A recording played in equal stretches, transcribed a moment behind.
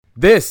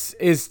This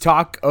is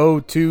Taco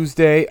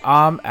Tuesday.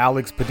 I'm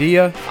Alex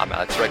Padilla. I'm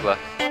Alex Regla.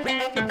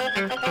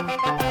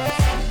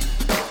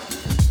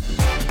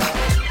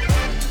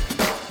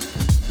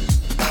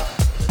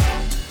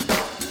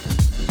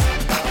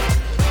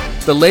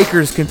 The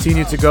Lakers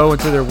continue to go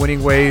into their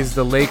winning ways.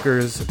 The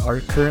Lakers are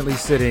currently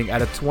sitting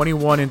at a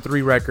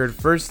 21-3 record,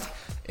 first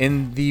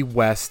in the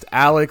West.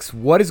 Alex,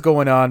 what is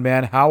going on,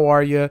 man? How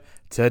are you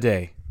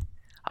today?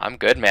 I'm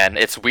good, man.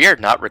 It's weird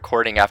not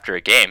recording after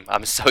a game.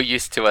 I'm so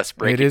used to us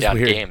breaking down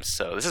games,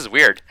 so this is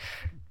weird.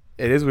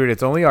 It is weird.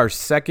 It's only our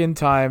second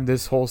time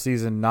this whole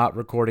season not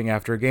recording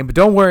after a game, but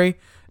don't worry.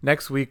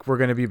 Next week, we're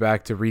going to be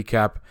back to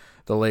recap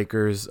the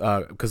Lakers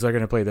because they're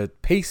going to play the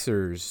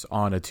Pacers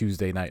on a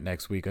Tuesday night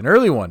next week, an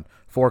early one,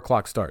 4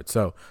 o'clock start.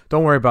 So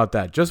don't worry about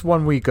that. Just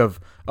 1 week of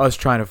us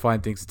trying to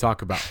find things to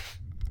talk about.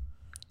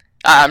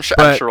 I'm sure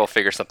we'll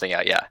figure something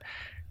out, yeah.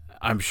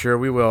 I'm sure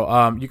we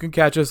will. You can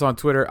catch us on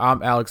Twitter.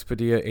 I'm Alex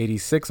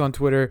Padilla86 on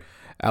Twitter.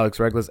 Alex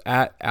Regla's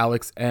at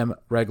Alex M.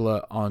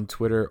 Regla on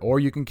Twitter. Or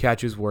you can catch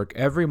his work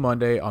every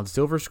Monday on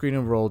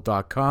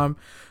silverscreenandroll.com.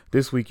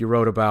 This week you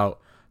wrote about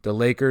the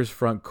Lakers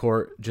front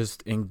court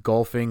just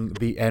engulfing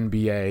the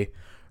NBA.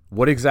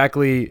 What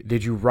exactly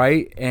did you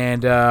write?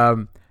 And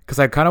because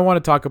I kind of want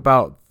to talk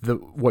about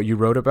what you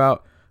wrote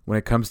about when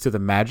it comes to the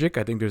Magic.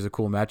 I think there's a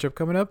cool matchup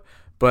coming up.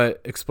 But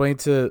explain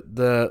to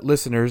the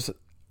listeners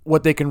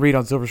what they can read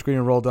on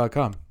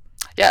silverscreenandroll.com.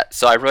 Yeah,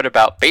 so I wrote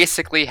about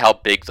basically how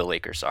big the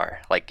Lakers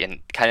are. Like in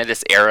kind of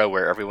this era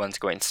where everyone's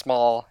going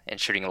small and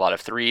shooting a lot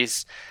of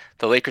threes,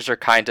 the Lakers are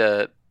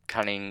they're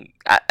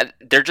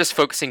just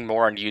focusing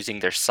more on using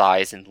their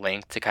size and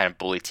length to kind of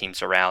bully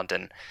teams around.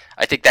 And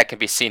I think that can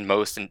be seen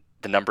most in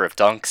the number of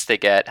dunks they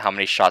get, how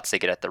many shots they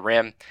get at the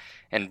rim.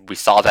 And we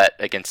saw that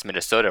against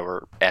Minnesota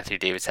where Anthony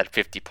Davis had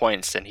 50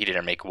 points and he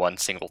didn't make one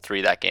single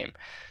three that game.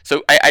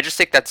 So I just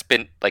think that's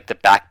been like the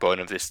backbone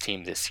of this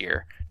team this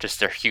year, just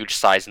their huge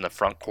size in the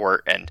front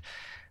court. And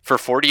for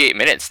 48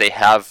 minutes, they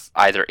have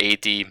either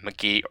AD,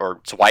 McGee, or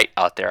Dwight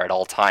out there at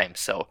all times.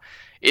 So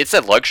it's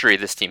a luxury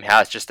this team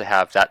has just to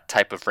have that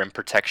type of rim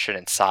protection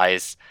and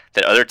size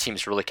that other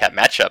teams really can't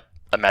match up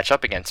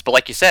against. But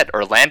like you said,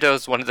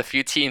 Orlando's one of the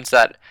few teams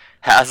that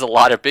has a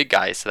lot of big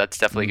guys. So that's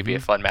definitely going to be a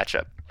fun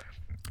matchup.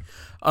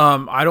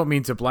 I don't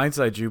mean to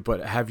blindside you,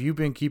 but have you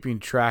been keeping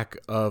track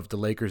of the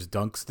Lakers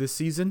dunks this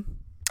season?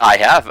 I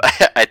have.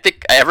 I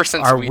think ever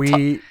since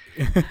the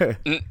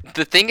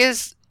thing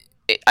is,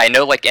 I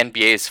know like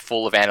NBA is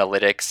full of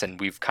analytics and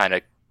we've kind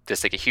of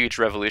just like a huge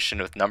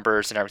revolution with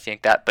numbers and everything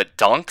like that, but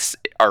dunks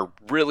are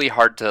really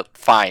hard to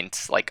find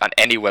like on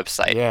any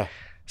website. Yeah.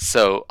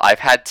 So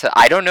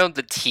I don't know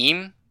the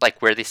team,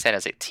 like where they stand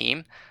as a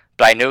team,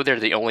 but I know they're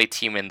the only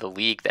team in the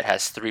league that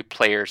has 3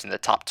 players in the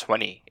top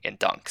 20 in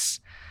dunks.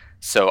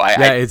 So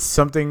it's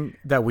something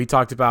that we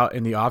talked about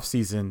in the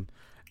offseason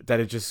that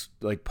it just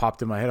like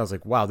popped in my head. I was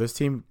like, wow, this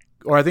team,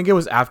 or I think it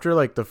was after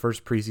like the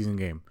first preseason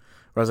game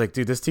where I was like,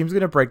 dude, this team's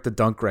going to break the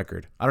dunk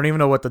record. I don't even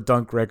know what the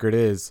dunk record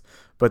is,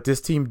 but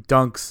this team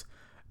dunks.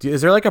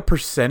 Is there like a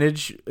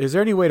percentage? Is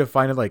there any way to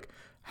find it, like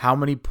how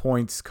many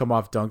points come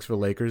off dunks for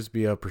Lakers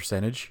via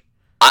percentage?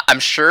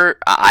 I'm sure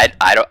I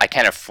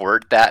can't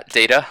afford that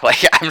data.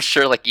 Like I'm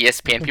sure like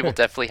ESPN people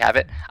definitely have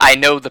it. I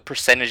know the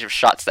percentage of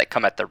shots that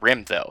come at the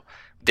rim though.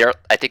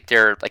 I think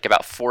they're like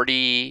about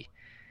 40%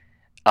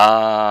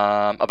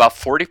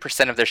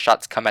 of their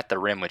shots come at the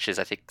rim, which is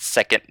I think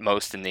second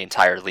most in the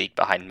entire league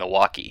behind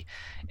Milwaukee.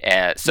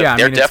 And so yeah,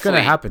 they're it's going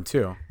to happen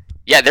too.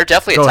 Yeah, they're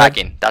definitely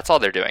attacking. Ahead. That's all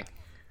they're doing.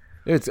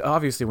 It's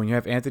obviously when you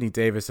have Anthony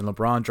Davis and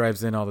LeBron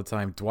drives in all the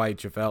time, Dwight,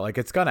 JaVale, like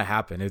it's going to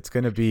happen. It's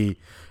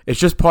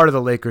just part of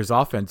the Lakers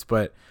offense,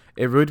 but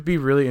it would be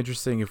really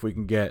interesting if we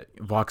can get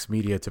Vox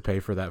Media to pay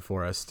for that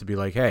for us to be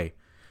like, hey,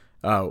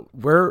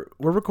 we're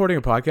recording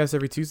a podcast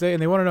every Tuesday,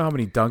 and they want to know how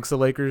many dunks the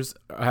Lakers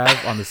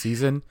have on the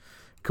season.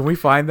 Can we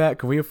find that?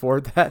 Can we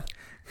afford that?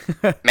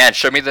 Man,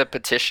 show me the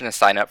petition to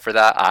sign up for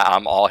that.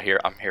 I'm all here.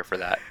 I'm here for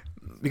that.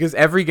 Because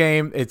every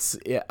game,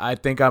 I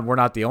think we're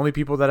not the only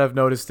people that have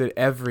noticed it.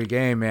 Every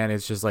game, man,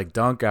 it's just like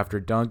dunk after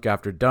dunk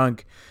after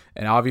dunk.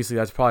 And obviously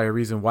that's probably a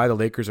reason why the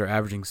Lakers are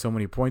averaging so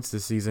many points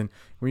this season.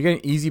 When you're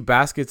getting easy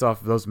baskets off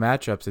of those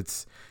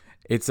matchups,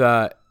 it's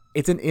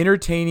an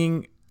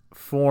entertaining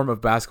form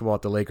of basketball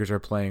that the Lakers are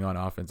playing on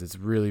offense. It's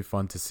really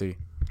fun to see.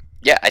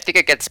 Yeah, I think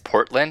against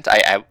Portland,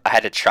 I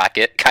had to track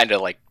it kind of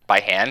like by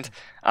hand.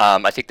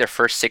 I think their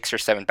first 6 or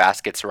 7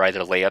 baskets were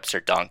either layups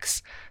or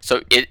dunks.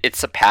 So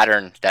it's a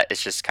pattern that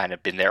has just kind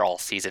of been there all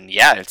season.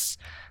 Yeah, it's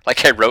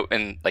like I wrote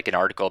in like an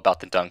article about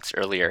the dunks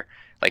earlier.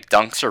 Like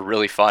dunks are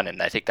really fun,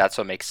 and I think that's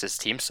what makes this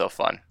team so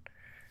fun.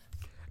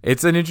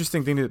 It's an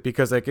interesting thing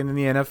because like in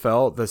the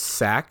NFL, the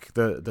sack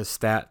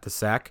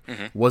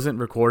wasn't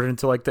recorded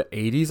until like the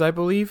 80s, I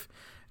believe.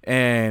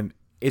 And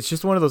it's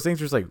just one of those things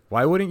where it's like,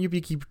 why wouldn't you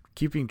be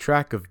keeping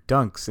track of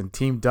dunks and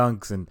team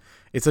dunks? And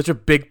it's such a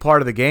big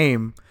part of the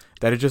game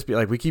that it just be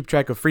like, we keep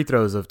track of free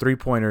throws, of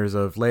 3-pointers,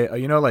 of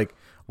like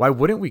why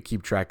wouldn't we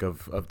keep track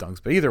of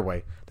dunks? But either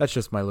way, that's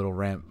just my little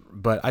rant.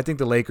 But I think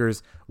the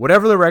Lakers,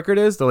 whatever the record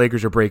is, the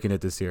Lakers are breaking it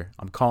this year.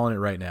 I'm calling it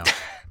right now.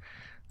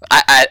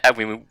 I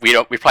mean, we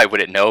probably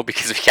wouldn't know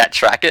because we can't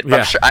track it. But Yeah.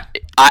 I'm sure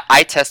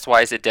I test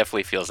wise, it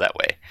definitely feels that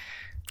way.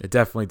 It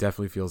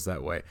definitely feels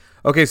that way.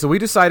 Okay, so we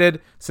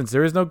decided since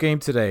there is no game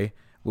today,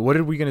 what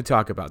are we going to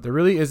talk about? There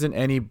really isn't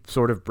any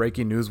sort of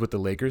breaking news with the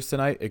Lakers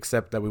tonight,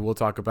 except that we will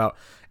talk about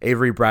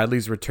Avery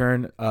Bradley's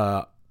return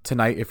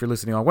tonight if you're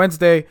listening on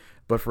Wednesday.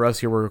 But for us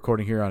here, we're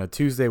recording here on a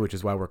Tuesday, which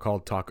is why we're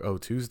called Talk O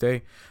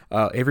Tuesday.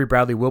 Avery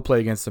Bradley will play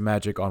against the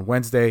Magic on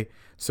Wednesday.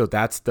 So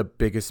that's the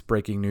biggest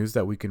breaking news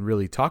that we can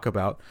really talk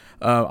about.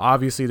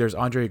 Obviously, there's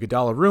Andre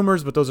Iguodala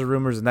rumors, but those are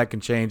rumors and that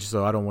can change.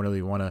 So I don't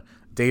really want to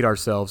date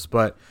ourselves,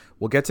 but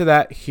we'll get to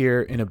that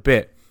here in a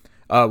bit.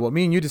 What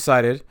me and you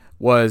decided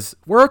was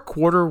we're a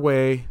quarter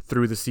way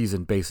through the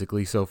season,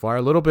 basically, so far.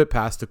 A little bit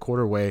past a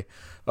quarter way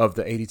of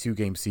the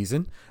 82-game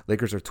season.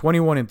 Lakers are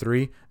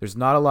 21-3. There's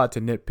not a lot to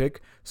nitpick,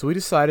 so we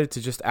decided to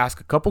just ask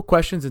a couple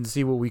questions and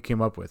see what we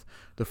came up with.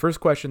 The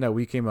first question that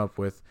we came up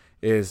with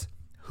is,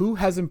 who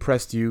has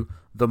impressed you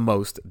the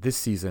most this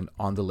season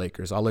on the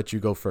Lakers? I'll let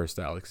you go first,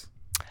 Alex.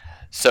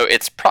 So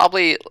it's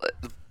probably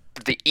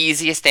the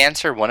easiest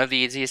answer, one of the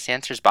easiest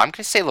answers, but I'm going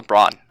to say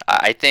LeBron.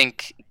 I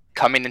think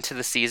coming into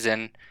the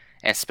season,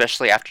 and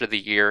especially after the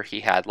year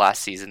he had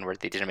last season where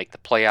they didn't make the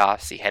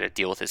playoffs, he had to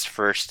deal with his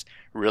first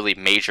really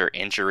major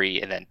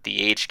injury and then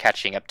the age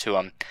catching up to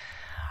him.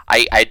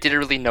 I didn't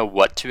really know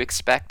what to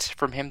expect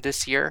from him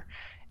this year,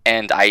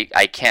 and I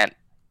can't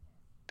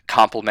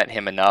compliment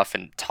him enough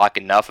and talk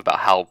enough about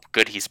how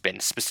good he's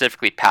been,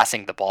 specifically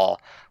passing the ball.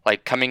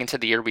 Like coming into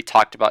the year, we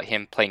talked about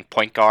him playing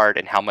point guard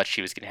and how much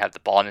he was going to have the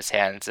ball in his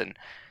hands and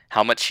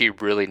how much he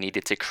really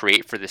needed to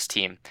create for this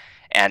team.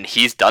 And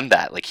he's done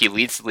that. Like he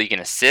leads the league in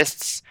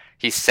assists.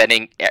 He's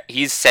setting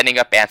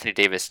up Anthony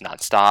Davis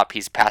nonstop.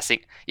 He's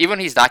passing, even when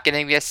he's not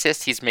getting the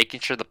assist, he's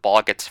making sure the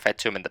ball gets fed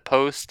to him in the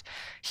post.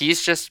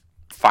 He's just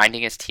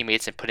finding his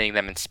teammates and putting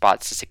them in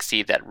spots to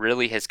succeed. That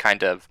really has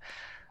kind of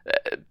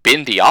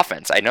been the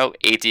offense. I know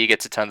AD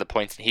gets a ton of the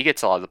points and he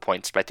gets a lot of the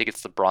points, but I think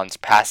it's LeBron's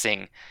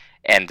passing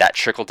and that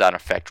trickle down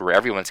effect where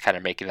everyone's kind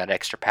of making that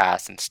extra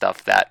pass and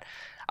stuff that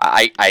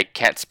I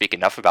can't speak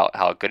enough about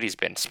how good he's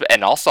been.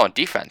 And also on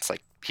defense,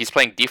 like he's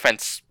playing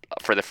defense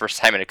for the first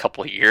time in a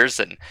couple of years,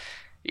 and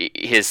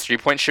his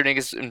 3-point shooting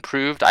has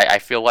improved, I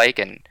feel like,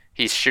 and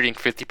he's shooting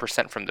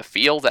 50% from the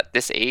field at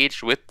this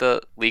age with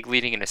the league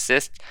leading in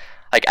assists.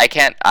 Like I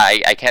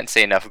can't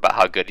say enough about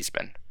how good he's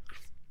been.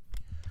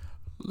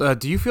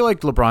 Do you feel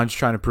like LeBron's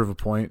trying to prove a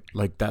point,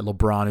 like that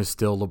LeBron is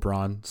still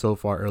LeBron so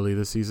far early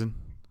this season?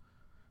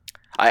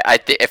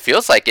 It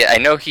feels like it. I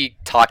know he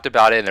talked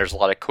about it, and there's a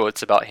lot of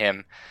quotes about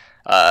him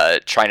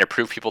trying to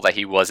prove people that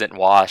he wasn't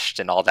washed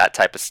and all that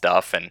type of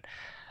stuff. And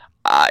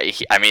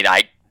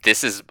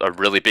this is a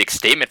really big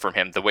statement from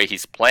him. The way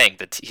he's playing,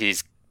 that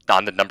he's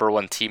on the number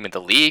one team in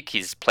the league.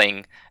 He's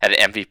playing at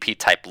an MVP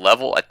type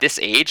level at this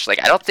age.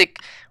 Like I don't think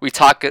we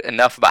talk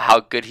enough about how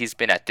good he's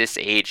been at this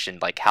age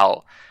and like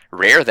how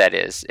rare that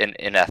is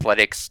in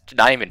athletics,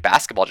 not even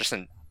basketball, just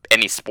in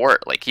any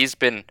sport. Like he's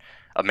been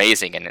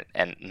amazing and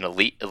an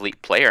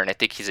elite player, and I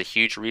think he's a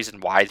huge reason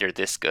why they're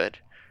this good.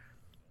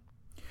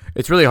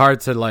 It's really hard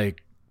to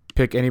like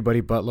pick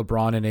anybody but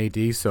LeBron and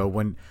AD. So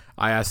when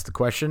I asked the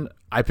question,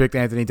 I picked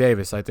Anthony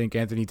Davis. I think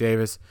Anthony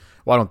Davis,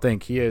 well, I don't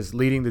think, he is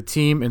leading the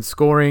team in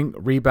scoring,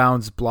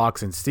 rebounds,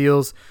 blocks, and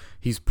steals.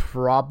 He's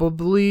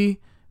probably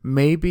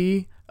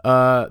maybe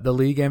the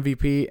league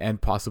MVP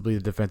and possibly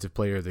the defensive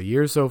player of the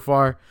year so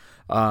far.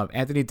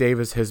 Anthony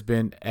Davis has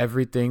been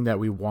everything that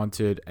we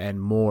wanted and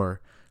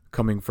more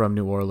coming from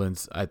New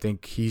Orleans. I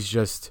think he's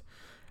just,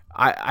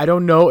 I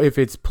don't know if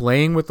it's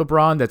playing with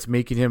LeBron that's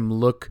making him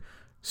look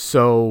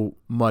so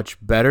much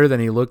better than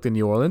he looked in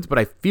New Orleans, but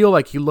I feel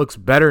like he looks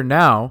better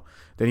now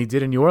than he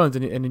did in New Orleans.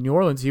 And in New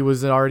Orleans, he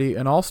was already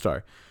an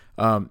all-star.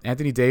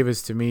 Anthony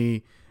Davis, to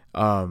me,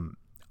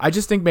 I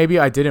just think maybe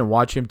I didn't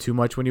watch him too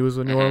much when he was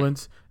in New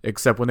Orleans,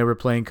 except when they were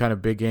playing kind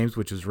of big games,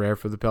 which is rare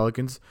for the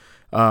Pelicans.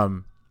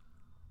 So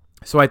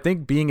I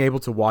think being able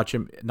to watch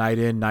him night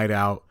in, night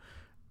out,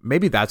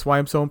 maybe that's why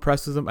I'm so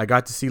impressed with him. I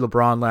got to see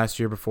LeBron last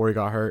year before he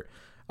got hurt.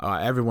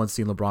 Everyone's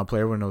seen LeBron play.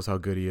 Everyone knows how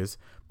good he is.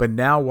 But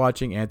now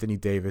watching Anthony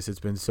Davis, it's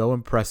been so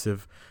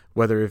impressive,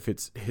 whether if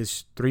it's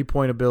his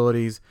three-point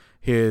abilities,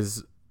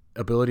 his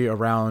ability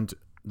around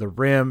the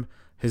rim,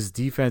 his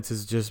defense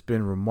has just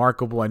been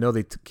remarkable. I know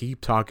they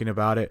keep talking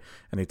about it,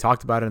 and they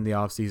talked about it in the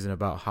offseason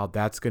about how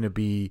that's going to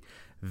be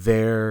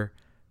their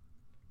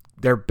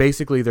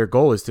basically their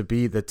goal is to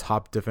be the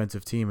top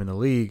defensive team in the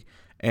league,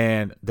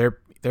 and they're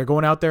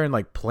going out there and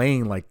like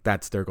playing like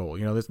that's their goal.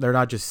 You know, they're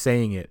not just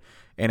saying it.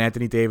 And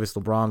Anthony Davis,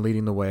 LeBron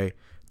leading the way.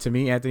 To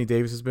me, Anthony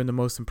Davis has been the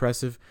most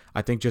impressive.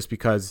 I think just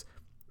because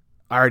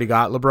I already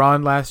got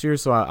LeBron last year,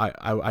 so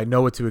I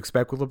know what to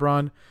expect with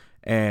LeBron.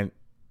 And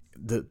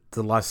the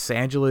Los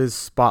Angeles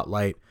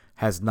spotlight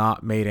has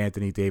not made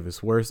Anthony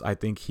Davis worse. I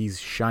think he's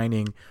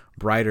shining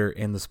brighter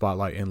in the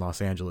spotlight in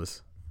Los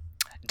Angeles.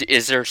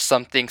 Is there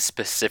something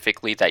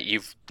specifically that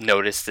you've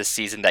noticed this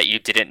season that you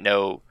didn't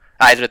know,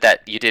 either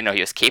that you didn't know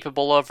he was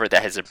capable of or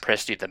that has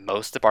impressed you the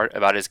most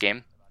about his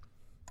game?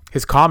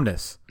 His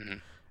calmness. Mm-hmm.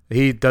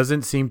 He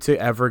doesn't seem to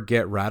ever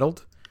get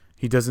rattled.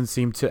 He doesn't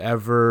seem to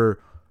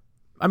ever.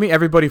 I mean,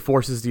 everybody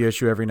forces the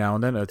issue every now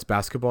and then. It's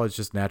basketball; it's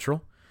just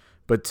natural.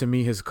 But to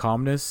me, his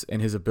calmness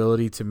and his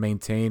ability to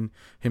maintain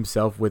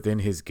himself within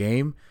his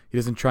game, he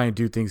doesn't try and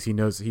do things he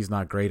knows he's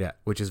not great at,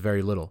 which is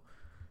very little.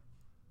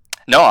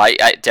 No, I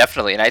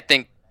definitely, and I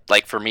think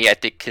like for me, I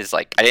think his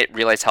like I didn't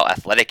realize how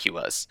athletic he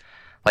was.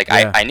 Like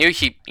Yeah. I knew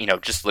he,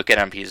 just look at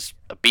him, he's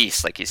a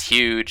beast. Like he's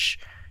huge,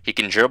 he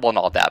can dribble and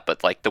all that.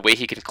 But like the way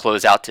he can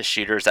close out to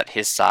shooters at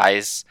his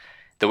size,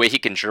 the way he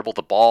can dribble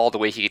the ball, the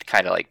way he could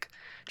kind of like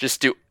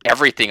just do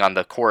everything on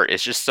the court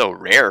is just so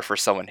rare for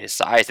someone his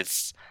size.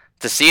 It's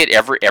to see it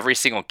every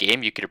single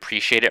game, you could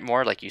appreciate it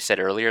more. Like you said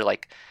earlier,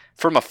 like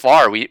from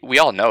afar, we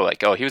all know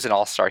like, oh, he was an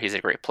all-star, he's a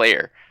great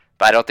player.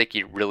 But I don't think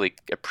you really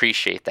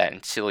appreciate that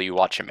until you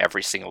watch him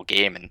every single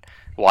game and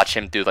watch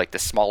him do like the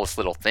smallest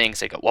little things.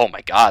 They go, oh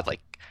my god, like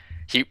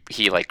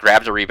he like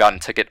grabbed a rebound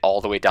and took it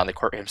all the way down the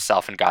court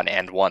himself and got an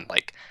and one.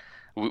 Like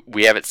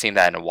we haven't seen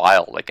that in a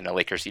while, like in a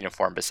Lakers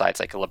uniform, besides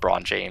like a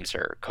LeBron James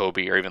or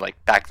Kobe or even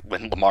like back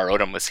when Lamar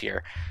Odom was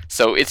here.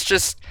 So it's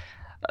just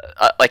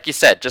like you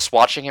said, just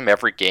watching him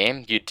every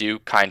game, you do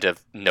kind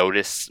of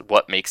notice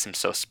what makes him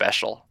so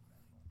special.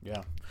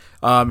 Yeah.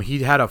 He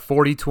had a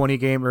 40-20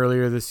 game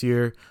earlier this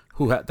year.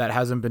 That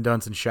hasn't been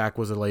done since Shaq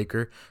was a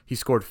Laker. He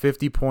scored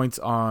 50 points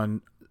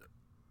on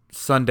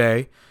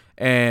Sunday,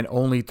 and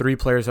only 3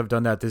 players have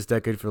done that this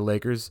decade for the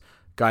Lakers.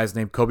 Guys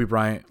named Kobe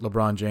Bryant,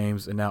 LeBron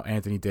James, and now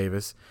Anthony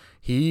Davis.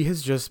 He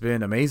has just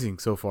been amazing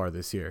so far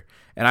this year.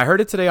 And I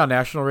heard it today on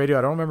national radio.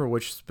 I don't remember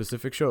which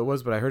specific show it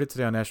was, but I heard it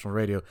today on national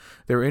radio.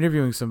 They were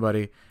interviewing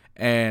somebody,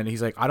 and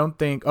he's like,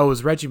 it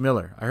was Reggie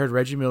Miller. I heard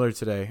Reggie Miller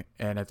today,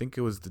 and I think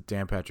it was the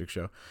Dan Patrick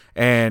Show.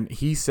 And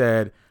he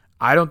said,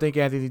 I don't think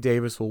Anthony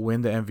Davis will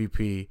win the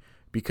MVP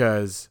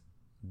because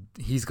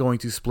he's going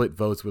to split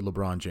votes with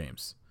LeBron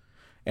James.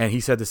 And he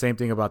said the same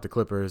thing about the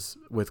Clippers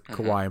with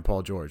Kawhi and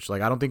Paul George.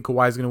 Like, I don't think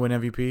Kawhi's going to win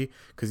MVP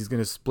because he's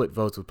going to split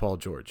votes with Paul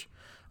George.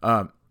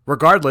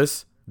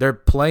 Regardless, they're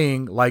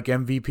playing like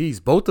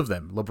MVPs, both of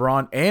them,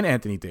 LeBron and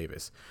Anthony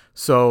Davis.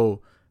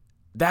 So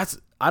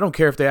I don't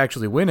care if they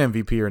actually win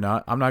MVP or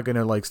not. I'm not going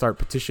to like start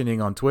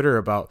petitioning on Twitter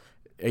about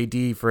AD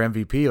for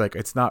MVP. Like,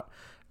 it's not.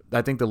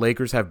 I think the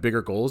Lakers have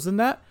bigger goals than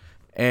that.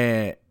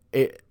 And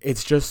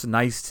it's just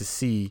nice to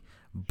see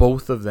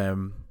both of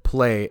them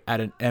play at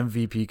an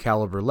MVP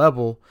caliber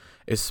level,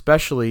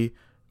 especially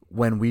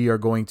when we are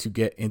going to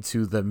get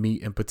into the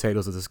meat and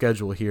potatoes of the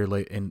schedule here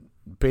late in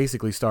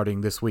basically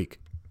starting this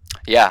week.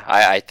 Yeah,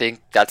 I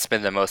think that's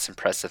been the most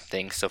impressive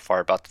thing so far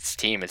about this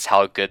team is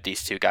how good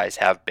these two guys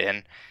have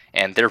been.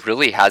 And there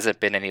really hasn't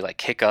been any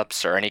like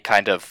hiccups or any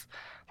kind of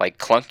like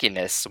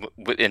clunkiness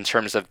in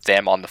terms of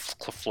them on the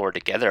floor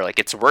together. Like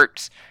it's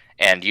worked.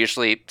 And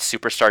usually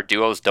superstar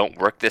duos don't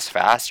work this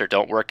fast or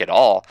don't work at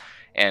all.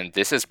 And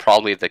this is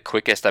probably the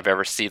quickest I've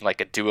ever seen like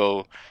a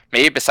duo,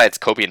 maybe besides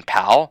Kobe and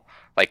Powell,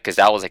 like because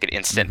that was like an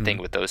instant thing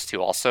with those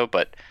two also.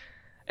 But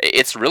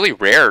it's really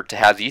rare to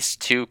have these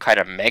two kind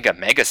of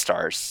mega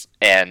stars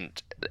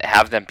and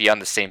have them be on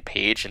the same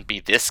page and be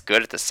this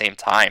good at the same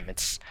time.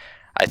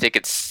 I think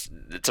it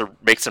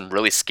makes them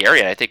really scary,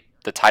 and I think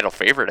the title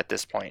favorite at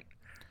this point.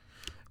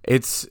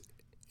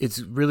 It's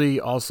really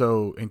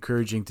also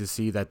encouraging to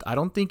see that I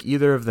don't think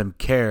either of them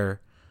care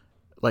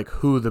like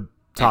who the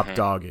top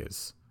dog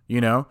is,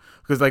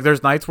 because like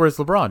there's nights where it's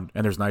LeBron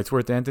and there's nights where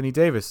it's Anthony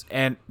Davis,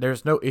 and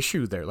there's no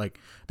issue there. Like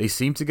they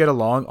seem to get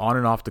along on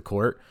and off the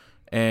court,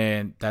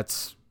 and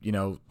that's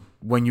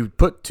when you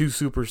put two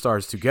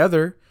superstars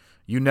together,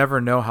 you never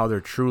know how they're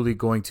truly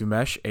going to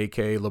mesh,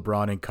 aka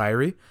LeBron and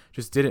Kyrie.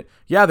 Just didn't.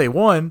 Yeah, they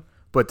won,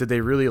 but did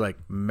they really like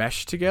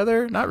mesh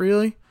together? Not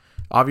really.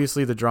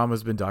 Obviously, the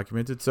drama's been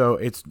documented, so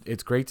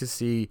it's great to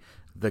see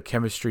the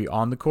chemistry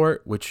on the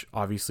court, which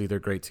obviously they're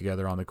great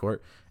together on the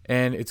court,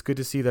 and it's good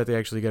to see that they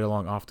actually get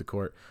along off the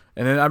court.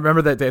 And then I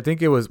remember that I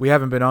think it was we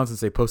haven't been on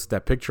since they posted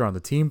that picture on the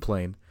team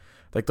plane.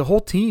 Like the whole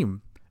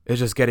team is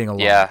just getting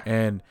along,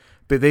 and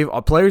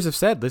players have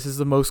said this is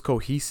the most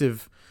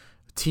cohesive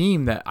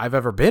team that I've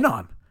ever been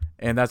on,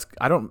 and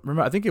I don't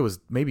remember. I think it was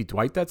maybe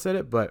Dwight that said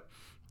it, but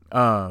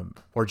or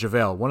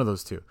JaVale, one of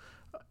those two.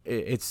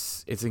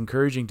 It's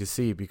encouraging to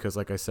see because,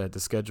 like I said,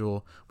 the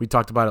schedule, we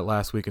talked about it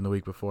last week and the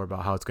week before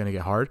about how it's going to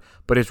get hard,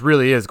 but it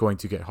really is going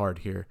to get hard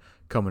here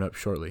coming up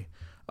shortly.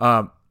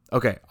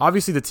 Okay,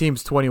 obviously the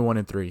team's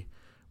 21-3. We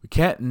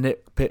can't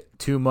nitpick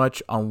too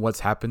much on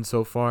what's happened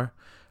so far,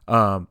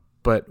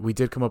 but we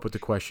did come up with the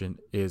question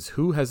is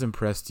who has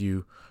impressed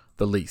you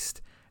the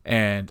least?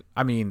 And,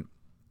 I mean,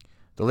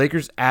 the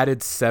Lakers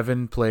added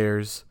 7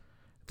 players.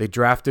 They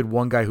drafted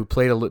one guy who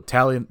played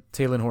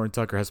Talen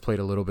Horton-Tucker has played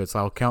a little bit, so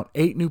I'll count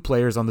 8 new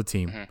players on the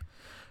team.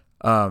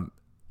 Do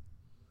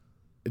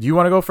you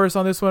want to go first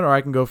on this one, or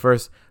I can go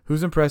first?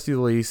 Who's impressed you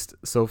the least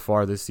so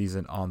far this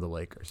season on the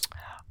Lakers?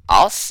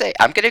 I'll say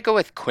I'm gonna go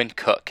with Quinn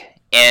Cook,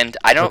 and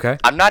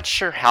I'm not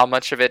sure how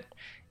much of it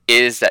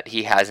is that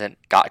he hasn't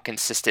got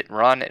consistent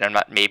run, and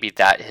maybe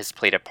that has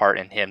played a part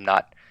in him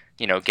not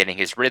getting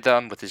his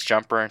rhythm with his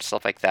jumper and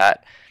stuff like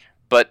that.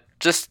 But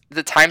just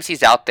the times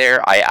he's out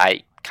there,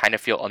 I kind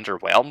of feel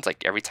underwhelmed.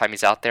 Like every time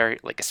he's out there,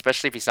 like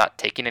especially if he's not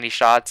taking any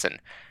shots and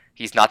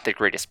he's not the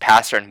greatest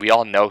passer, and we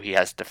all know he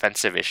has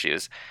defensive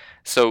issues.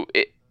 So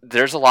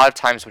there's a lot of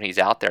times when he's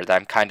out there that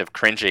I'm kind of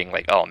cringing,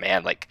 like, oh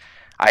man, like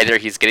either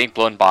he's getting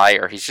blown by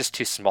or he's just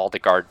too small to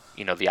guard,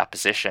 the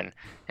opposition.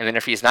 And then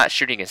if he's not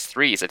shooting his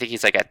threes, I think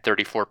he's like at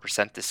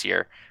 34% this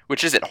year,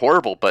 which isn't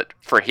horrible, but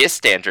for his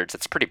standards,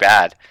 it's pretty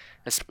bad.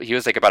 He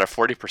was like about a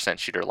 40%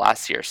 shooter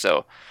last year.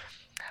 So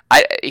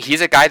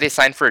he's a guy they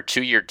signed for a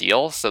 2-year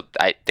deal. So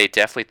they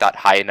definitely thought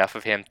high enough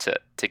of him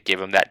to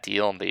give him that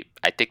deal. And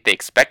I think they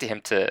expected him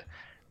to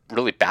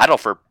really battle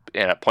for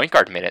point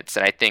guard minutes.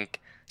 And I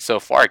think so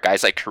far,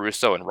 guys like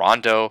Caruso and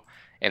Rondo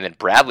and then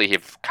Bradley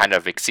have kind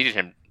of exceeded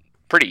him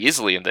pretty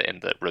easily in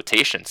the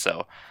rotation.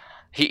 So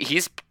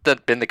he's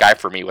been the guy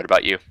for me. What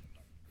about you?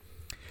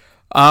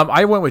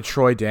 I went with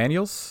Troy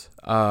Daniels.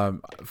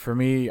 For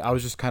me, I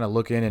was just kind of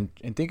looking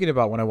and thinking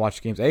about when I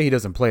watch games. He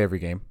doesn't play every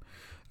game.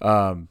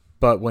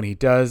 But when he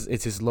does,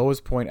 it's his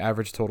lowest point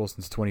average total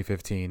since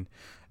 2015.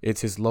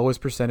 It's his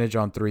lowest percentage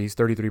on threes,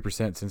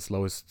 33% since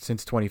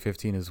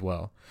 2015 as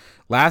well.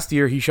 Last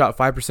year, he shot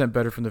 5%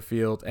 better from the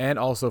field and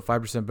also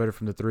 5% better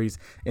from the threes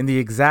in the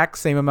exact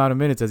same amount of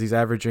minutes as he's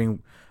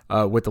averaging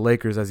with the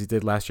Lakers as he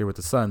did last year with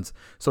the Suns.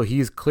 So he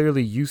is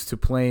clearly used to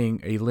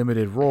playing a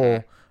limited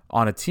role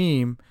on a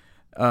team,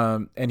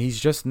 and he's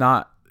just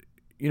not.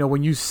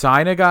 When you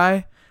sign a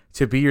guy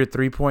to be your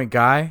 3-point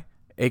guy,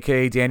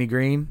 aka Danny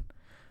Green,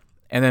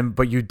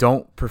 but you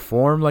don't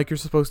perform like you're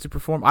supposed to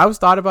perform. I was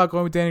thought about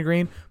going with Danny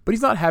Green, but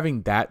he's not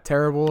having that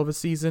terrible of a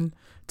season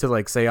to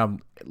like say I'm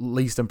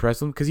least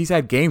impressed with him, because he's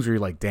had games where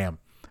you're like, damn,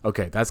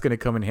 okay, that's going to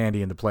come in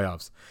handy in the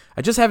playoffs.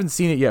 I just haven't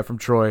seen it yet from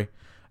Troy. I'm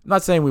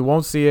not saying we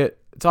won't see it.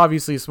 It's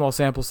obviously a small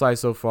sample size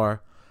so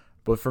far,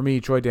 but for me,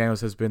 Troy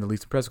Daniels has been the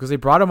least impressive because they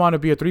brought him on to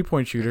be a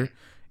 3-point shooter,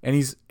 and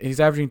he's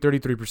averaging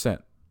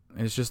 33%,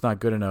 and it's just not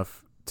good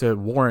enough to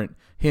warrant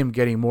him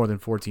getting more than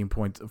 14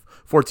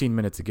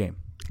 minutes a game.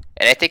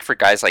 And I think for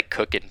guys like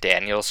Cook and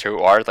Daniels, who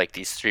are like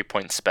these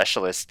 3-point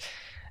specialists,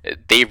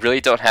 they really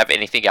don't have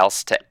anything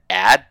else to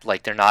add.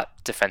 Like they're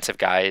not defensive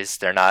guys,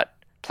 they're not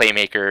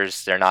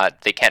playmakers,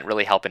 they can't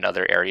really help in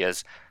other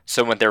areas.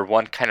 So when their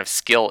one kind of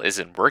skill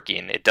isn't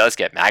working, it does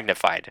get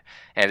magnified,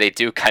 and they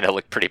do kind of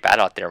look pretty bad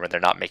out there when they're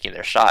not making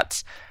their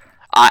shots.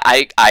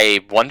 I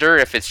wonder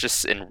if it's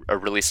just in a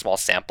really small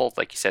sample.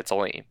 Like you said,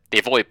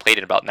 they've only played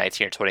in about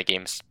 19 or 20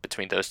 games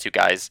between those two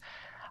guys.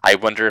 I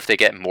wonder if they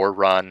get more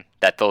run,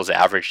 that those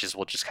averages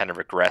will just kind of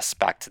regress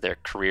back to their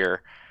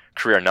career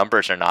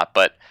numbers or not.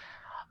 But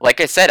like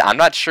I said, I'm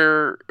not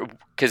sure,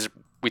 because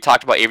we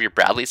talked about Avery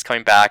Bradley's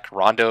coming back.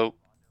 Rondo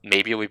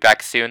maybe will be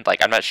back soon.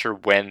 Like I'm not sure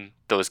when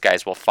those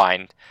guys will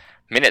find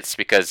minutes,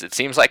 because it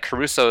seems like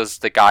Caruso is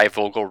the guy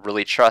Vogel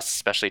really trusts,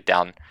 especially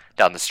down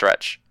the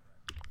stretch.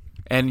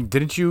 And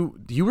didn't you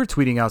were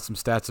tweeting out some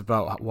stats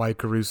about why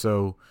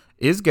Caruso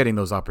is getting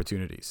those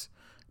opportunities?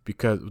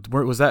 Because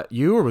was that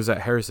you or was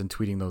that Harrison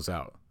tweeting those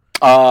out?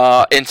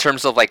 In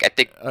terms of like, I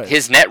think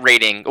his net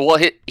rating. Well,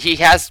 he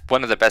has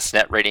one of the best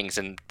net ratings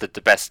and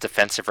the best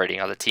defensive rating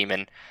on the team.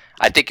 And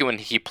I think when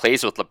he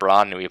plays with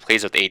LeBron and he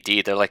plays with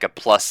AD, they're like a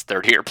plus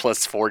 30 or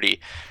plus 40.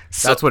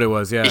 So, that's what it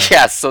was. Yeah.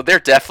 Yeah. So they're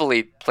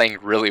definitely playing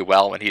really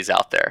well when he's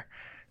out there.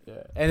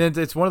 Yeah. And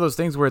it's one of those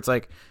things where it's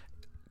like,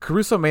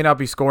 Caruso may not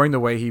be scoring the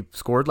way he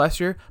scored last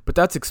year, but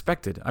that's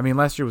expected. I mean,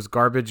 last year was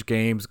garbage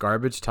games,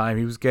 garbage time.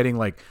 He was getting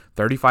like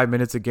 35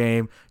 minutes a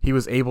game. He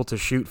was able to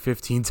shoot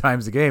 15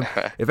 times a game.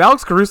 If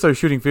Alex Caruso is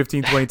shooting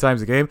 15, 20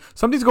 times a game,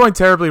 something's going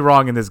terribly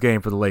wrong in this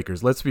game for the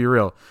Lakers. Let's be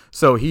real.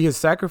 So he has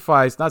he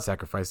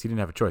didn't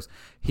have a choice.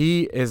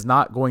 He is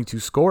not going to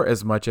score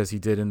as much as he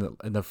did in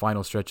the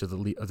final stretch of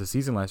the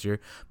season last year,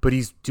 but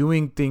he's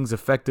doing things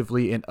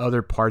effectively in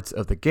other parts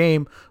of the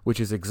game, which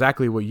is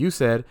exactly what you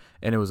said,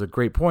 and it was a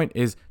great point,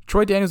 is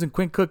Troy Daniels and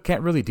Quinn Cook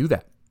can't really do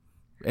that.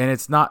 And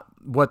it's not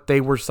what they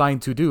were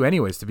signed to do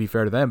anyways, to be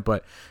fair to them.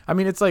 But, I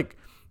mean, it's like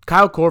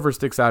Kyle Korver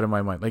sticks out in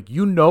my mind. Like,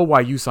 you know why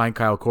you signed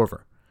Kyle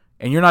Korver.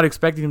 And you're not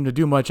expecting him to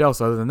do much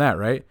else other than that,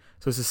 right?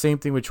 So it's the same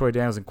thing with Troy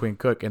Daniels and Quinn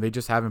Cook, and they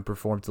just haven't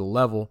performed to the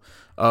level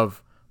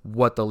of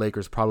what the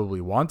Lakers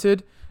probably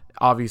wanted.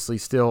 Obviously,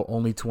 still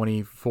only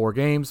 24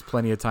 games,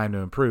 plenty of time to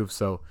improve.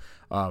 So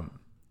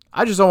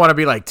I just don't want to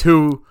be like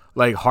too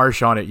like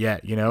harsh on it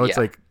yet. It's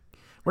like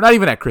we're not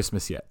even at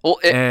Christmas yet. Well,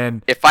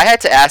 and if I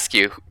had to ask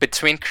you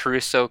between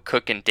Caruso,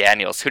 Cook, and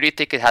Daniels, who do you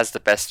think has the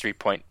best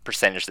 3-point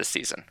percentage this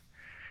season?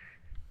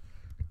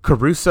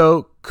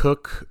 Caruso,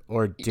 Cook,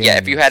 or Daniels? Yeah,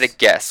 if you had to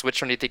guess,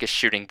 which one do you think is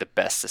shooting the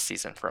best this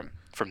season from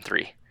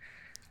 3?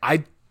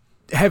 I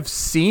have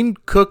seen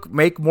Cook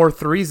make more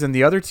threes than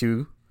the other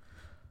two.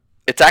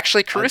 It's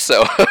actually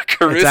Caruso.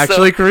 It's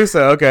actually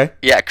Caruso. Okay.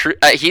 Yeah,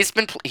 he's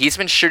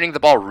been shooting the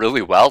ball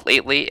really well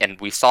lately, and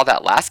we saw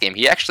that last game.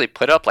 He actually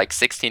put up like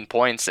 16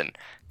 points and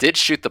did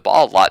shoot the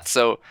ball a lot.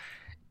 So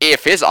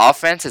if his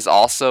offense is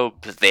also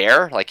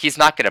there, like he's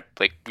not gonna,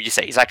 like you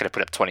say, he's not gonna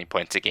put up 20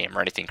 points a game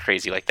or anything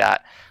crazy like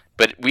that.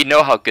 But we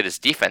know how good his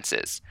defense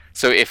is.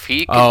 So if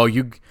he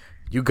can,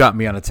 you got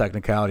me on a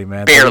technicality,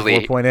 man. Barely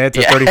 34.8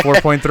 to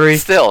 34.3.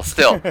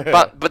 Still,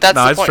 but that's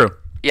the point. It's true.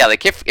 Yeah,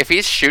 like if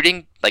he's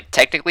shooting like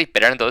technically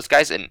better than those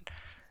guys and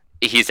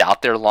he's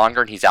out there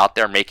longer and he's out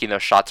there making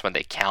those shots when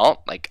they count,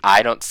 like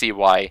I don't see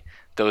why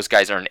those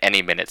guys earn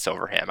any minutes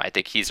over him. I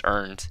think he's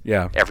earned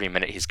every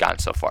minute he's gotten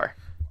so far.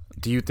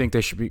 Do you think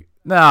they should be?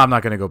 No, I'm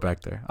not going to go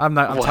back there. I'm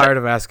tired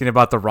of asking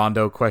about the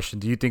Rondo question.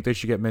 Do you think they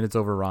should get minutes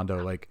over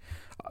Rondo? Like,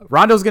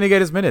 Rondo's going to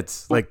get his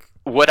minutes. Like,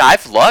 what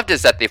I've loved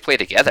is that they play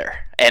together,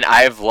 and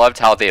I've loved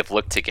how they've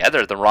looked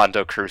together. The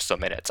Rondo Caruso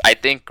minutes. I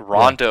think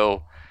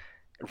Rondo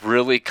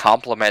really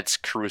complements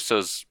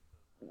Caruso's.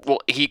 Well,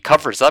 he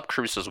covers up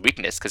Caruso's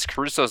weakness because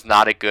Caruso's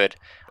not a good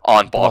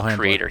on-ball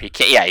creator. He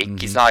can't. Yeah,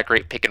 he's not a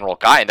great pick and roll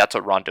guy, and that's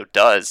what Rondo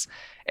does.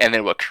 And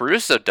then what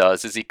Caruso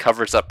does is he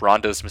covers up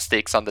Rondo's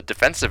mistakes on the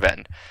defensive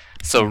end.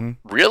 So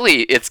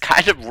really, it's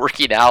kind of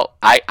working out.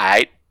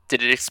 I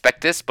didn't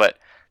expect this, but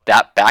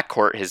that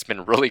backcourt has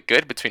been really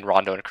good between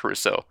Rondo and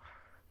Caruso.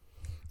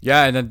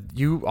 Yeah, and then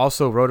you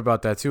also wrote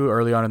about that too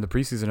early on in the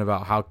preseason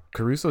about how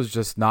Caruso's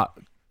just not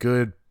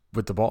good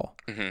with the ball.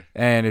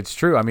 And it's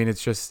true. I mean,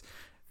 it's just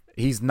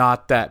he's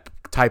not that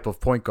type of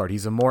point guard.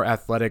 He's a more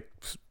athletic,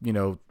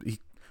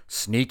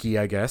 sneaky,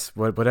 I guess,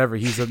 whatever.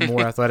 He's a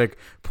more athletic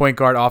point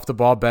guard off the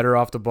ball, better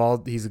off the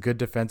ball. He's a good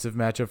defensive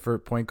matchup for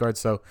point guard.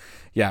 So,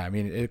 yeah, I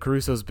mean,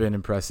 Caruso's been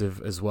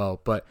impressive as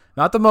well, but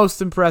not the most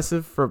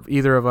impressive for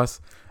either of us.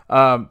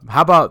 How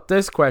about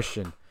this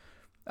question?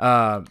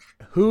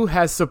 Who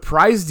has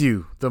surprised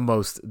you the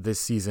most this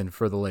season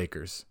for the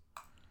Lakers?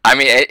 I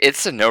mean,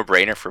 it's a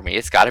no-brainer for me.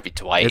 It's got to be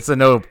Dwight.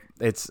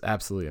 It's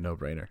absolutely a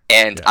no-brainer.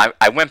 And yeah.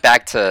 I went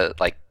back to,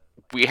 like,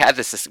 we had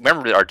this,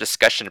 remember our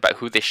discussion about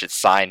who they should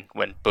sign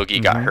when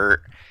Boogie got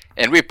hurt.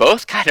 And we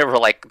both kind of were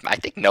like, I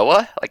think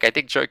Noah. Like, I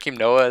think Joakim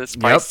Noah is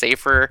probably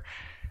safer.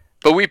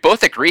 But we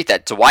both agreed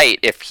that Dwight,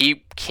 if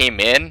he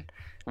came in,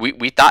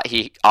 we thought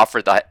he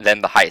offered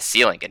them the highest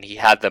ceiling. And he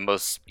had the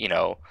most,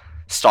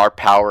 star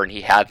power and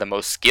he had the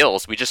most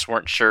skills. We just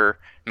weren't sure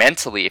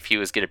mentally if he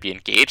was going to be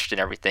engaged and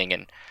everything.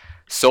 And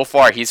so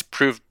far, he's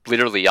proved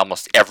literally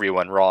almost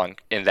everyone wrong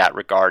in that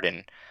regard.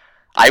 And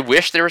I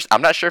wish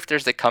I'm not sure if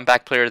there's a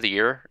Comeback Player of the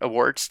Year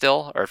award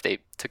still, or if they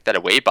took that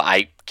away, but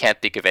I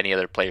can't think of any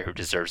other player who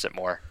deserves it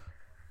more.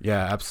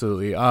 Yeah,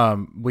 absolutely.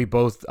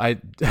 I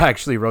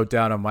actually wrote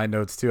down on my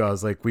notes too. I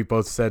was like, we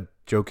both said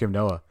Joakim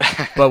Noah,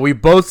 but we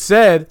both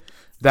said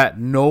that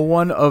no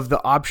one of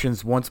the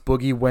options once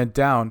Boogie went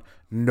down,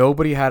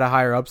 nobody had a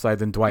higher upside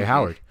than Dwight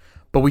Howard,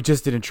 but we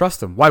just didn't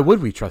trust him. Why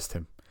would we trust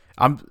him?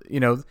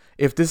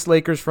 If this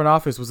Lakers front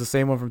office was the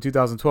same one from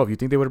 2012, you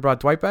think they would have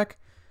brought Dwight back?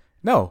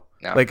 No.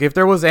 Like, if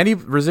there was any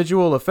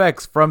residual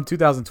effects from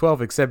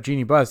 2012 except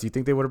Jeanie Buss, you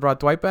think they would have brought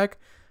Dwight back?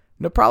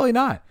 No, probably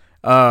not.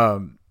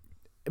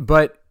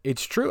 But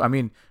it's true. I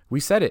mean,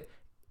 we said it.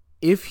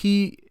 If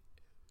he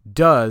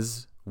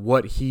does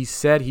what he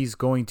said he's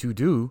going to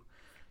do,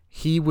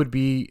 he would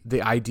be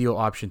the ideal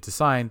option to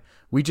sign.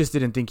 We just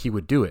didn't think he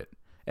would do it.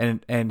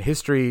 And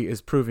history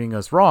is proving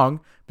us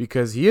wrong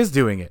because he is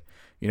doing it.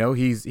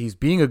 He's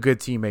being a good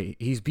teammate.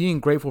 He's being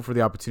grateful for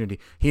the opportunity.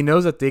 He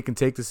knows that they can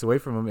take this away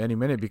from him any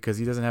minute because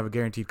he doesn't have a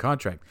guaranteed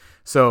contract.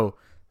 So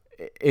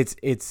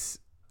it's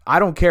I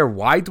don't care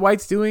why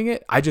Dwight's doing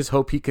it. I just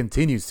hope he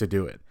continues to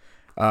do it.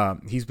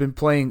 He's been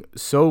playing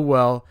so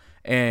well,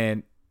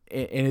 and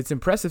it's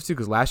impressive too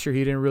because last year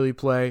he didn't really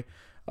play.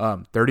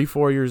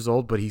 34 years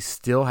old, but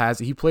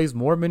he plays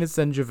more minutes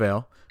than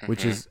JaVale,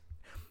 which is.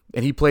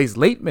 And he plays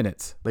late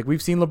minutes. Like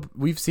we've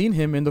seen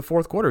him in the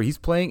fourth quarter. He's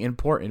playing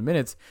important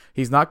minutes.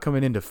 He's not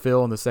coming in to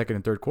fill in the second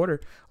and third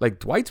quarter. Like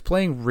Dwight's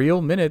playing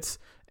real minutes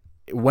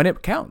when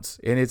it counts.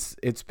 And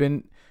it's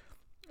been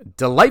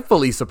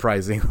delightfully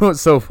surprising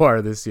so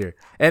far this year.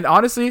 And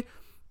honestly,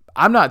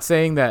 I'm not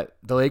saying that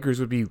the Lakers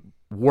would be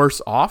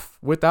worse off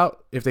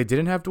if they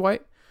didn't have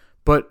Dwight,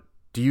 but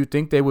do you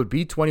think they would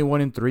be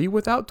 21-3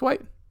 without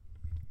Dwight?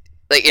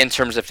 Like in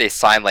terms of if they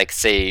sign, like,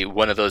 say,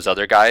 one of those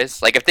other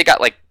guys, like if they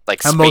got like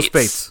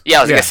Spates. Yeah,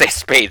 I was gonna say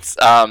Spates.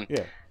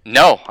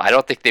 No, I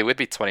don't think they would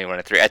be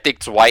 21-3. I think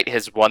Dwight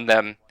has won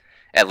them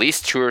at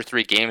least 2 or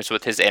 3 games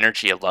with his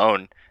energy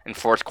alone in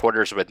fourth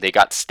quarters when they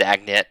got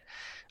stagnant.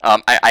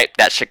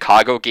 That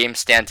Chicago game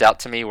stands out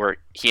to me where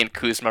he and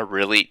Kuzma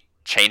really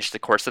changed the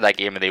course of that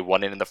game and they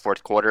won it in the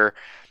fourth quarter.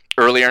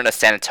 Earlier in the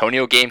San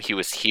Antonio game, he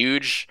was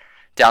huge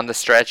down the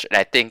stretch, and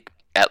I think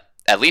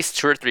at least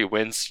 2 or 3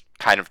 wins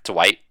kind of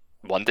Dwight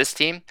won this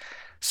team.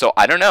 So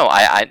I don't know.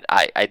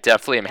 I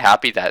definitely am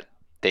happy that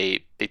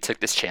they took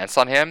this chance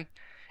on him.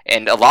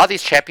 And a lot of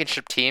these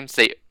championship teams,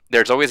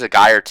 there's always a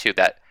guy or two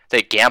that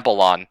they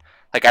gamble on.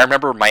 Like I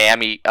remember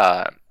Miami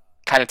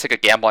kind of took a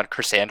gamble on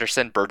Chris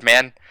Anderson,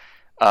 Birdman,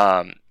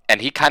 and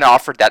he kind of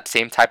offered that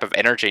same type of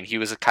energy. And he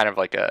was kind of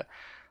like a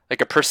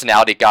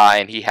personality guy,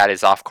 and he had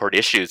his off-court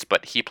issues,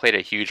 but he played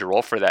a huge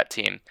role for that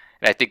team.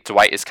 And I think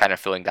Dwight is kind of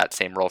filling that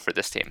same role for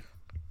this team.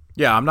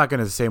 Yeah, I'm not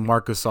going to say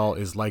Marc Gasol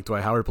is like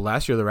Dwight Howard, but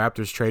last year the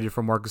Raptors traded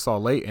for Marc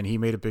Gasol late, and he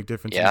made a big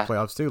difference in the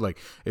playoffs too. Like,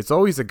 it's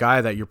always a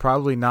guy that you're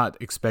probably not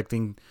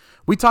expecting.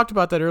 We talked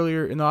about that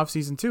earlier in the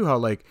offseason too, how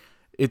a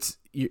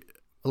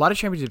lot of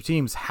championship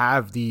teams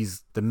have the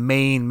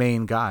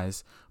main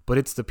guys, but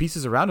it's the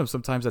pieces around him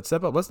sometimes that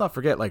step up. Let's not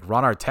forget, like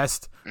Ron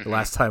Artest the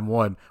last time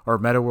won, or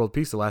Meta World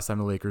Peace the last time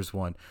the Lakers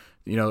won.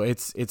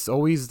 It's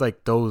always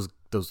like those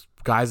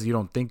guys that you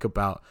don't think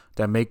about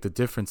that make the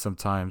difference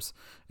sometimes.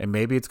 And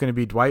maybe it's going to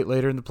be Dwight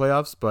later in the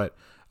playoffs, but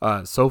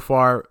so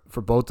far for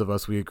both of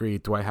us, we agree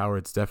Dwight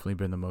Howard's definitely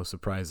been the most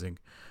surprising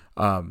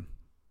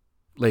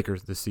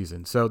Lakers this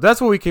season. So that's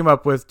what we came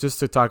up with just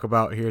to talk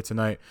about here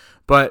tonight.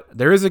 But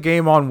there is a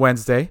game on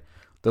Wednesday.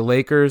 The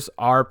Lakers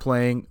are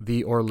playing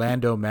the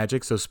Orlando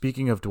Magic. So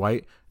speaking of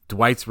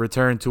Dwight's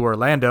return to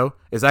Orlando,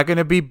 is that going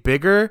to be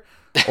bigger,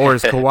 or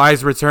is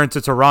Kawhi's return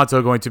to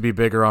Toronto going to be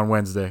bigger on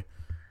Wednesday?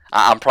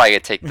 I'm probably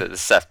going to take the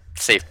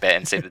safe bet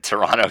and say the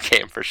Toronto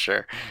game for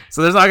sure.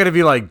 So there's not going to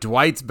be like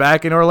Dwight's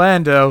back in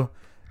Orlando.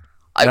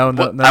 I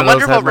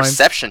wonder what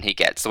reception he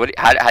gets. So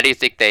how do you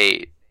think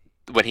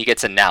when he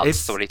gets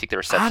announced? So what do you think the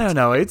reception? I don't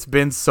know. It's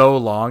been so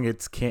long.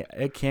 It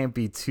can't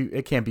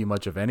be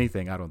much of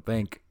anything, I don't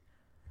think.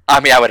 I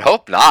mean, I would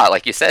hope not.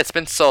 Like you said, it's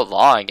been so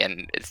long,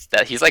 and it's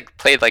that he's like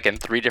played like in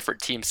 3 different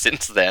teams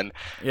since then.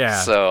 Yeah.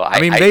 So I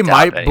mean, they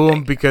might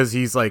boom because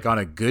he's like on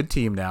a good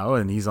team now,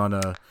 and he's on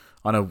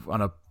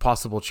a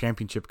possible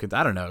championship.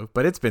 I don't know,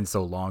 but it's been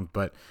so long.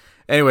 But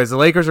anyways, the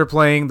Lakers are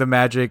playing the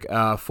Magic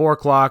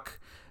 4:00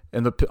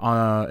 in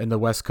the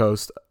West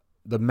Coast.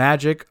 The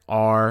Magic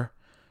are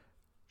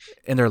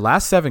in their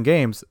last 7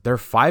 games, they're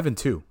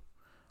 5-2.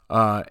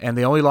 And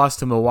they only lost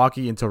to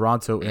Milwaukee and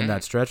Toronto in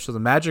that stretch. So the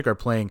Magic are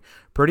playing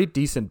pretty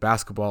decent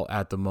basketball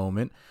at the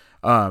moment.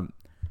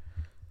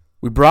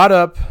 We brought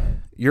up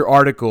your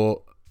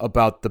article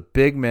about the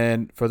big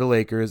men for the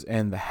Lakers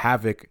and the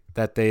havoc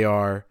that they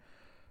are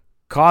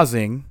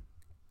causing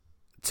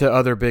to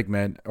other big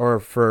men or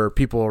for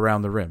people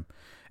around the rim.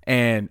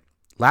 And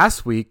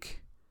last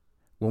week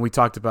when we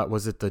talked about,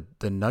 was it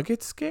the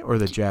Nuggets game or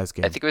the Jazz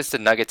game? I think it was the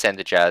Nuggets and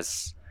the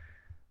Jazz.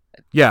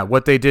 Yeah,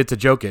 what they did to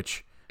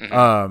Jokic.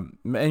 And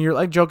you're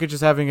like, Jokic is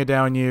having a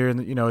down year,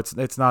 and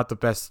it's not the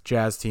best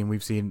Jazz team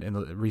we've seen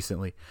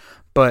recently.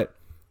 But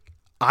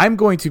I'm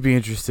going to be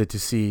interested to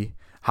see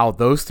how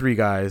those 3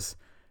 guys,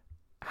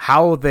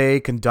 how they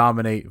can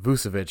dominate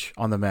Vucevic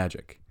on the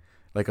Magic,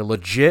 like a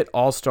legit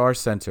all-star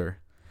center.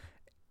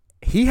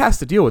 He has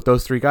to deal with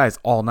those 3 guys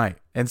all night,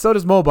 and so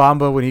does Mo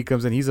Bamba when he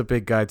comes in. He's a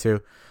big guy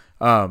too.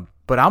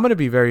 But I'm going to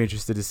be very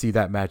interested to see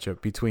that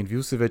matchup between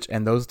Vucevic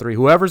and those 3.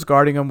 Whoever's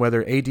guarding him,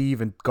 whether AD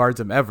even guards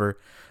him ever,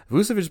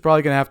 Vucevic is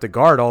probably going to have to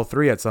guard all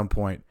 3 at some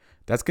point.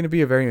 That's going to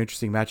be a very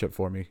interesting matchup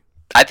for me.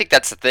 I think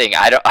that's the thing.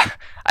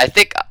 I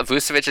think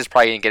Vucevic is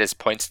probably going to get his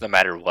points no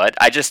matter what.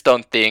 I just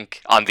don't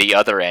think on the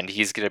other end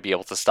he's going to be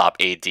able to stop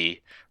AD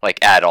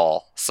like at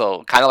all.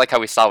 So kind of like how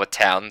we saw with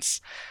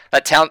Towns.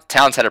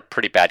 Towns had a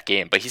pretty bad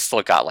game, but he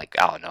still got like,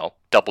 I don't know,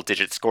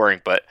 double-digit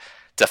scoring, but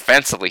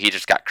defensively, he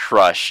just got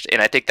crushed, and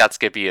I think that's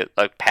going to be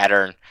a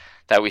pattern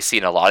that we see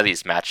in a lot of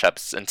these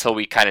matchups until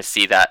we kind of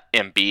see that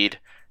Embiid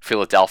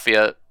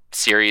Philadelphia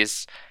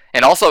series,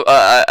 and also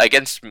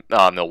against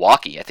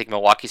Milwaukee. I think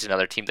Milwaukee's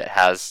another team that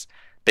has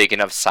big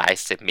enough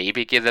size to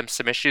maybe give them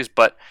some issues,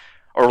 but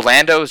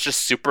Orlando is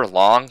just super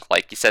long.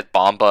 Like you said,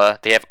 Bamba.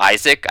 They have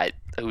Isaac,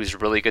 who's a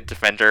really good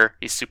defender.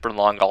 He's super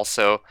long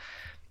also.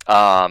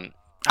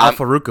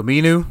 Al-Farouq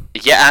Aminu.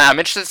 Yeah, I'm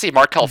interested to see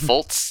Markelle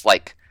Fultz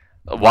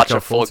watch a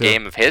full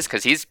game of his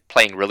because he's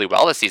playing really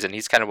well this season.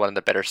 He's kind of one of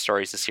the better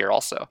stories this year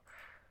also.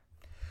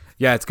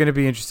 Yeah, it's going to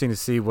be interesting to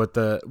see what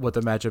the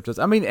matchup does.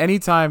 I mean,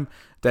 anytime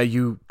that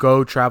you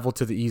travel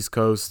to the East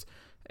Coast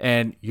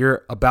and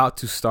you're about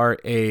to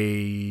start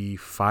a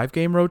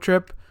 5-game road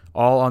trip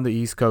all on the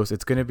East Coast,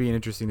 it's going to be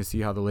interesting to see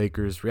how the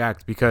Lakers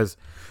react because,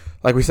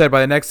 like we said, by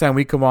the next time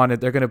we come on,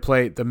 they're going to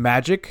play the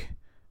Magic,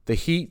 the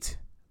Heat,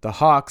 the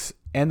Hawks,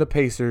 and the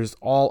Pacers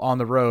all on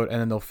the road,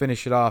 and then they'll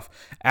finish it off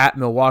at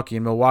Milwaukee.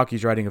 And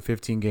Milwaukee's riding a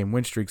 15-game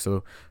win streak,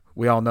 so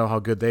we all know how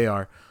good they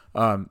are.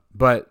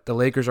 But the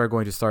Lakers are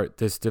going to start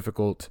this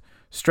difficult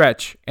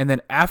stretch. And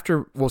then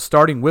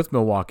starting with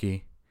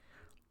Milwaukee,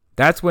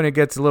 that's when it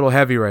gets a little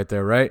heavy right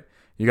there, right?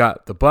 You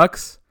got the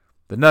Bucks,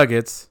 the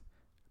Nuggets,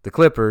 the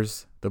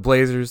Clippers, the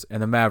Blazers,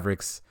 and the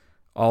Mavericks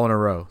all in a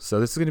row. So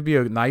this is going to be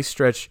a nice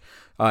stretch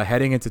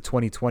heading into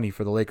 2020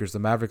 for the Lakers. The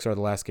Mavericks are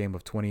the last game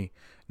of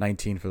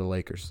 2019 for the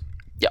Lakers.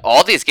 Yeah,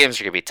 all these games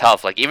are going to be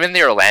tough. Like, even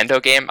the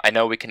Orlando game, I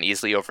know we can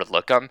easily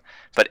overlook them,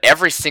 but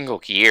every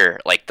single year,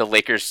 like, the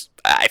Lakers,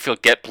 I feel,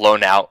 get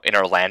blown out in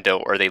Orlando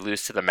or they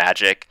lose to the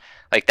Magic.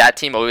 Like, that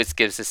team always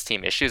gives this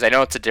team issues. I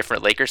know it's a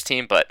different Lakers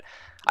team, but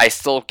I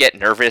still get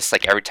nervous,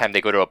 like, every time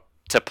they go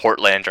to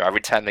Portland or every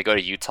time they go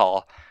to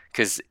Utah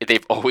because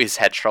they've always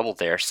had trouble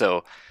there.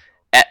 So,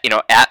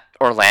 at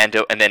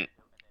Orlando and then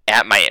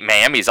at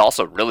Miami's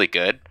also really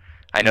good.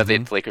 I know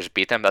the Lakers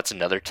beat them. That's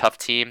another tough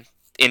team.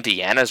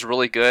 Indiana's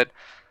really good.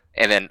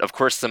 And then, of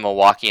course, the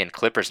Milwaukee and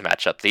Clippers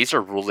matchup. These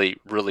are really,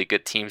 really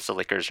good teams the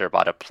Lakers are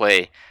about to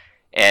play.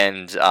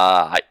 And,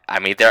 I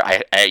mean,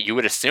 you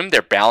would assume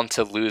they're bound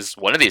to lose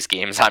one of these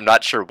games. I'm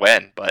not sure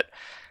when, but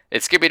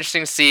it's going to be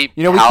interesting to see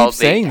we keep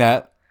saying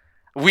that.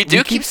 We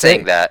keep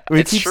saying that.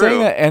 We keep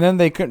saying that, and then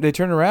they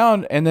turn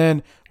around, and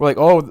then we're like,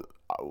 oh,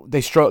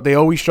 They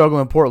always struggle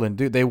in Portland,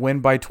 dude. They win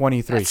by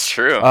 23. That's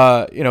true.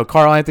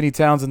 Karl Anthony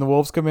Towns and the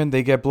Wolves come in,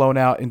 they get blown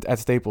out at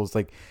Staples.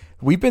 Like,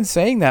 we've been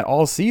saying that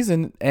all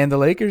season, and the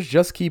Lakers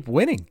just keep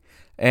winning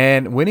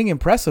and winning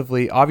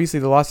impressively. Obviously,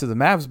 the loss to the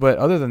Mavs, but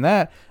other than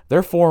that,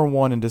 they're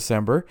 4-1 in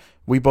December.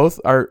 We both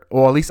are,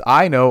 well, at least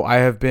I know I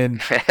have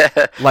been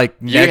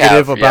like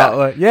negative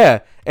about,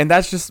 and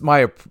that's just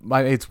my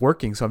it's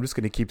working. So I'm just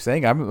going to keep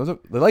saying the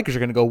Lakers are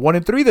going to go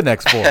 1-3 the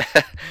next 4.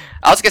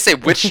 I was going to say,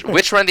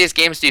 which one of these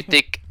games do you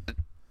think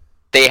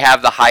they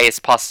have the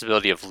highest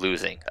possibility of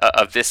losing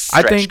of this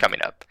stretch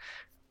coming up?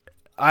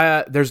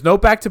 There's no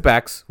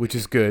back-to-backs, which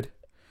is good.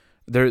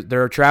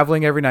 They're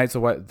traveling every night,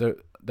 so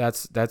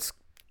that's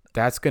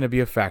going to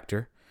be a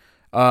factor.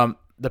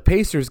 The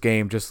Pacers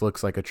game just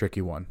looks like a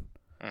tricky one.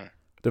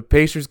 The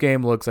Pacers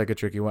game looks like a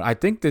tricky one. I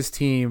think this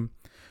team,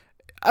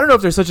 I don't know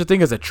if there's such a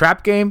thing as a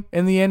trap game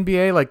in the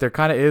NBA. Like there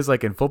kind of is,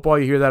 like in football,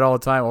 you hear that all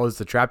the time. Oh,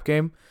 it's a trap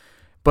game.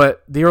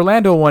 But the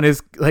Orlando one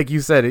is, like you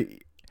said,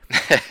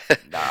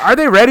 are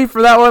they ready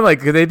for that one?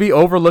 Like, could they be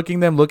overlooking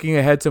them, looking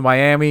ahead to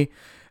Miami?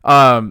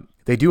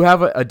 They do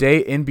have a day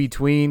in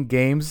between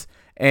games,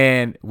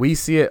 and we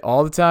see it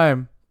all the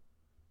time.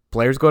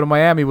 Players go to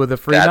Miami with a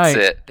free night.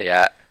 That's it,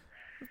 yeah.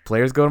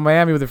 Players go to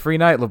Miami with a free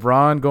night.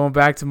 LeBron going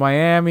back to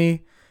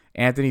Miami.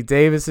 Anthony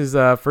Davis is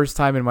first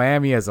time in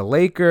Miami as a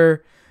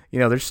Laker.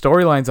 There's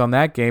storylines on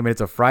that game, and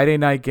it's a Friday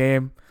night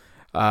game.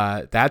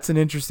 That's an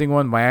interesting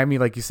one. Miami,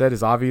 like you said,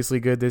 is obviously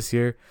good this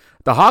year.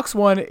 The Hawks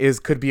one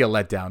could be a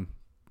letdown.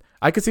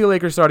 I could see the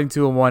Lakers starting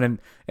 2-1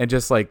 and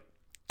just like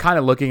kind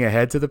of looking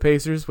ahead to the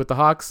Pacers with the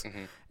Hawks.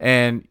 Mm-hmm.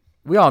 And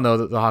we all know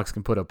that the Hawks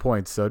can put up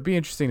points, so it'd be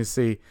interesting to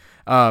see.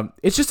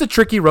 It's just a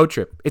tricky road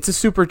trip. It's a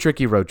super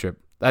tricky road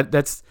trip.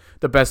 That's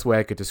the best way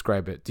I could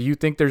describe it. Do you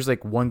think there's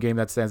like one game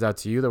that stands out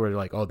to you that we're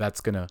like, oh,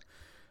 that's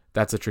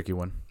a tricky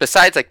one?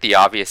 Besides like the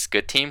obvious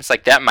good teams,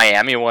 like that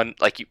Miami one,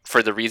 like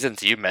for the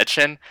reasons you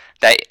mentioned,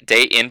 that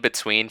day in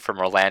between from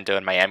Orlando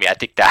and Miami, I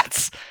think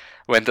that's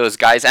when those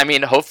guys, I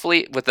mean,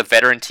 hopefully with the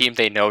veteran team,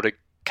 they know to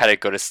kind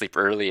of go to sleep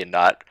early and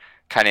not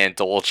kind of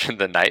indulge in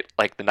the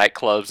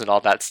nightclubs and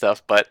all that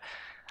stuff. But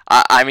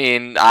I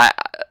mean, a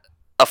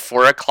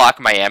 4:00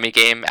 Miami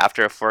game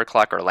after a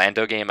 4:00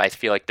 Orlando game, I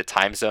feel like the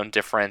time zone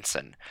difference,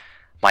 and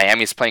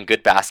Miami's playing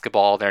good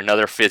basketball. They're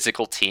another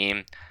physical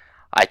team.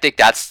 I think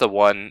that's the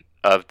one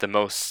of the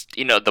most,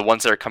 the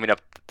ones that are coming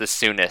up the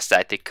soonest that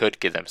I think could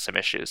give them some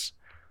issues.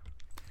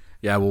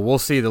 Yeah, well, we'll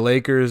see. The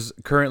Lakers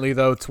currently,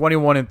 though,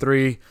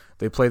 21-3.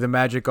 They play the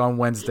Magic on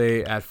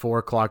Wednesday at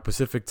 4:00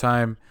 Pacific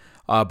time.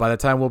 By the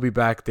time we'll be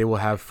back, they will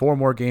have 4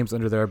 more games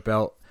under their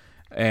belt,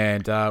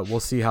 and we'll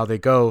see how they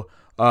go.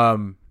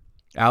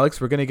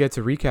 Alex, we're gonna get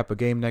to recap a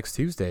game next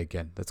Tuesday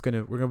again.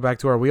 We're going back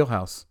to our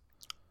wheelhouse.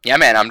 Yeah,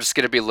 man, I'm just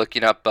gonna be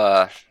looking up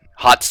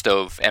hot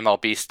stove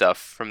MLB stuff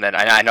from then.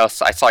 I know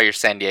I saw your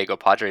San Diego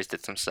Padres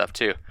did some stuff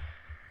too.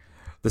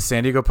 The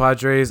San Diego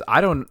Padres,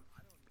 I don't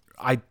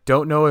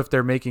know if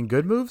they're making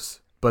good moves,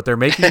 but they're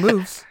making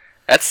moves.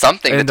 That's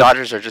something. And the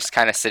Dodgers are just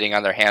kind of sitting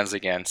on their hands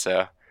again.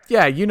 So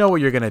yeah, you know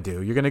what you're gonna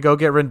do. You're gonna go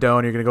get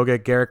Rendon. You're gonna go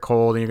get Garrett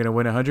Cole, and you're gonna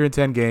win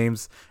 110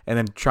 games, and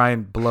then try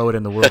and blow it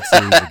in the World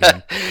Series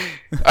again.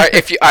 All right,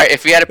 if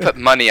you had to put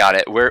money on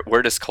it,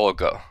 where does Cole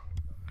go?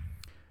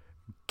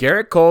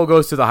 Garrett Cole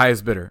goes to the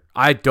highest bidder.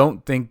 I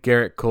don't think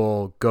Garrett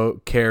Cole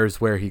cares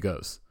where he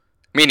goes.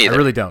 Me neither. I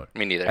really don't.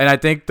 Me neither. And I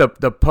think the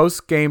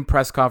post-game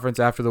press conference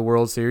after the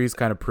World Series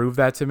kind of proved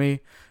that to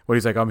me. When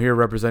he's like, I'm here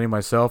representing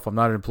myself. I'm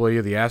not an employee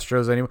of the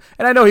Astros anymore.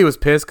 And I know he was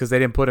pissed because they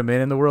didn't put him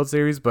in the World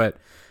Series, but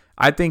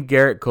I think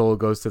Garrett Cole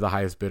goes to the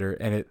highest bidder.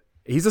 And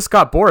he's a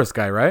Scott Boras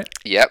guy, right?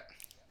 Yep.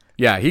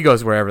 Yeah, he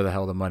goes wherever the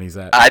hell the money's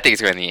at. I think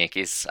he's going to the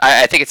Yankees.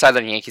 I think it's either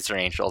the Yankees or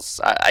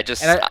Angels.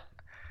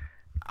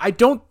 I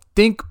don't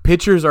think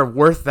pitchers are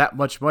worth that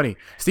much money.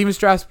 Steven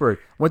Strasburg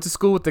went to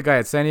school with the guy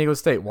at San Diego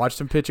State,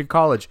 watched him pitch in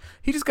college.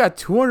 He just got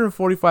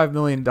 $245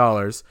 million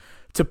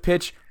to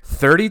pitch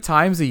 30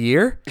 times a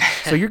year.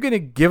 So you're going to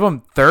give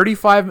him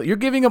you're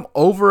giving him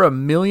over $1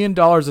 million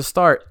a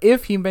start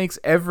if he makes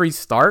every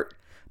start.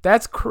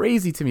 That's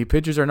crazy to me.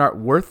 Pitchers are not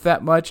worth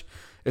that much.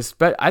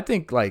 I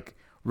think like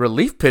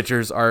relief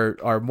pitchers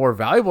are more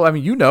valuable. I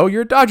mean,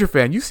 you're a Dodger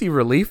fan. You see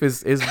relief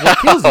is what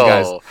kills you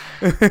guys.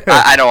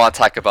 I don't want to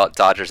talk about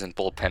Dodgers and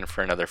bullpen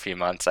for another few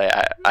months. I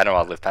don't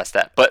want to live past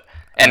that. But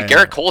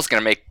Garrett Cole's going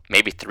to make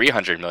maybe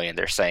 $300 million,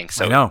 they're saying.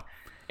 So I know.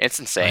 It's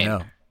insane. I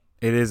know.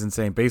 It is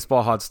insane.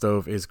 Baseball hot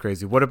stove is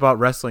crazy. What about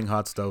wrestling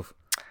hot stove?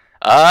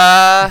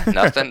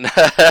 Nothing.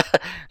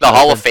 The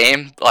Hall of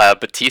Fame.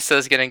 Batista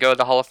is going to go to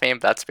the Hall of Fame.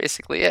 That's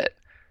basically it.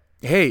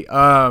 Hey,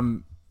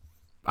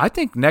 I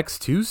think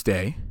next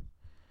Tuesday.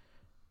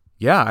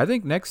 Yeah, I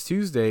think next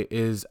Tuesday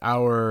is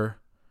our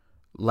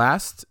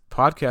last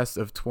podcast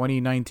of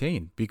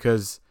 2019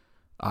 because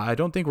I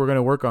don't think we're going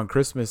to work on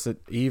Christmas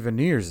Eve and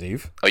New Year's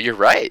Eve. Oh, you're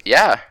right.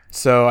 Yeah.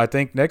 So I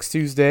think next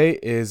Tuesday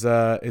is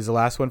the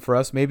last one for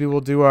us. Maybe we'll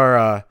do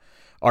our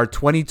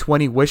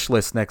 2020 wish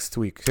list next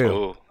week too.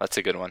 Oh, that's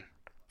a good one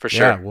for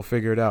sure. Yeah, we'll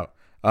figure it out.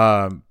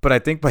 But I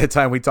think by the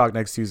time we talk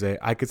next Tuesday,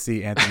 I could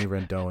see Anthony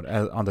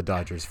Rendon on the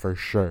Dodgers for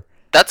sure.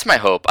 That's my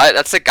hope.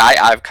 That's a guy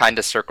I've kind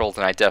of circled,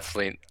 and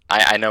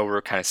I know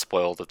we're kind of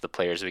spoiled with the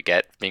players we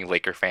get, being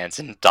Laker fans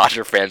and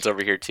Dodger fans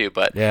over here too.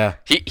 But Yeah.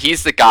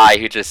 he's the guy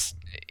who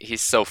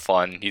he's so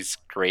fun. He's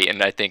great,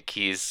 and I think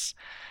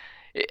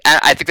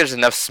there's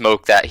enough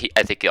smoke that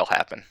I think it'll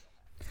happen.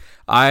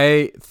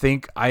 I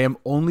think I am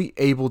only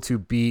able to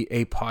be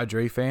a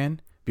Padre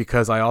fan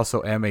because I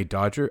also am a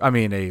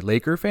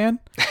Laker fan.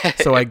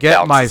 So I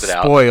get my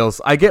spoils.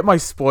 I get my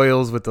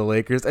spoils with the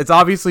Lakers. It's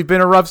obviously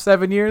been a rough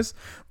 7 years,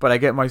 but I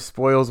get my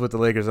spoils with the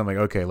Lakers. I'm like,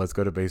 okay, let's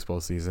go to baseball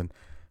season.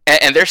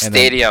 And their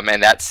stadium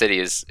and that city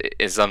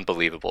is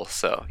unbelievable.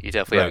 So you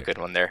definitely have a good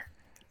one there.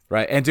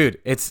 Right. And dude,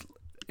 it's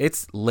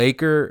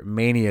Laker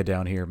mania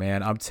down here,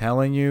 man. I'm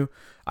telling you.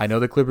 I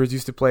know the Clippers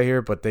used to play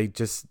here, but they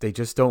just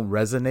don't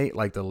resonate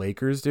like the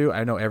Lakers do.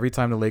 I know every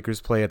time the Lakers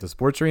play at the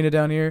sports arena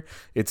down here,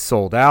 it's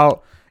sold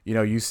out. You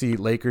know, you see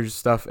Lakers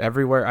stuff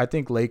everywhere. I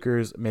think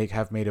Lakers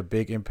have made a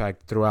big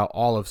impact throughout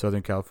all of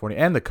Southern California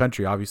and the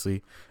country,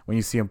 obviously, when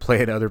you see them play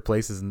at other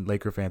places and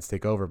Laker fans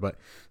take over. But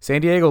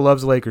San Diego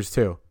loves the Lakers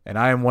too, and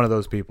I am one of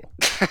those people.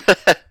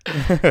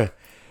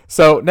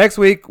 So next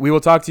week, we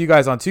will talk to you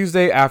guys on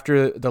Tuesday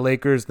after the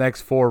Lakers'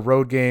 next 4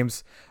 road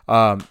games.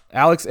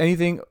 Alex,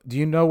 anything? Do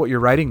you know what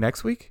you're writing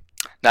next week?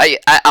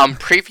 I'm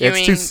previewing.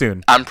 It's too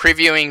soon. I'm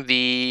previewing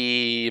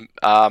the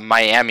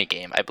Miami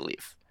game, I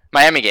believe.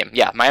 Miami game.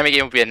 Yeah, Miami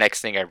game will be the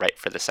next thing I write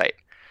for the site.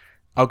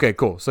 Okay,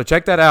 cool. So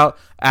check that out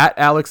at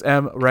Alex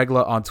M.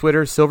 Regla on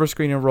Twitter,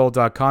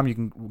 silverscreenandroll.com. You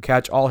can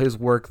catch all his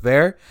work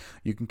there.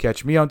 You can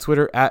catch me on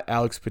Twitter at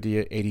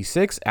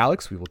AlexPadilla86.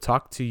 Alex, we will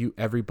talk to you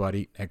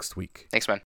everybody next week. Thanks, man.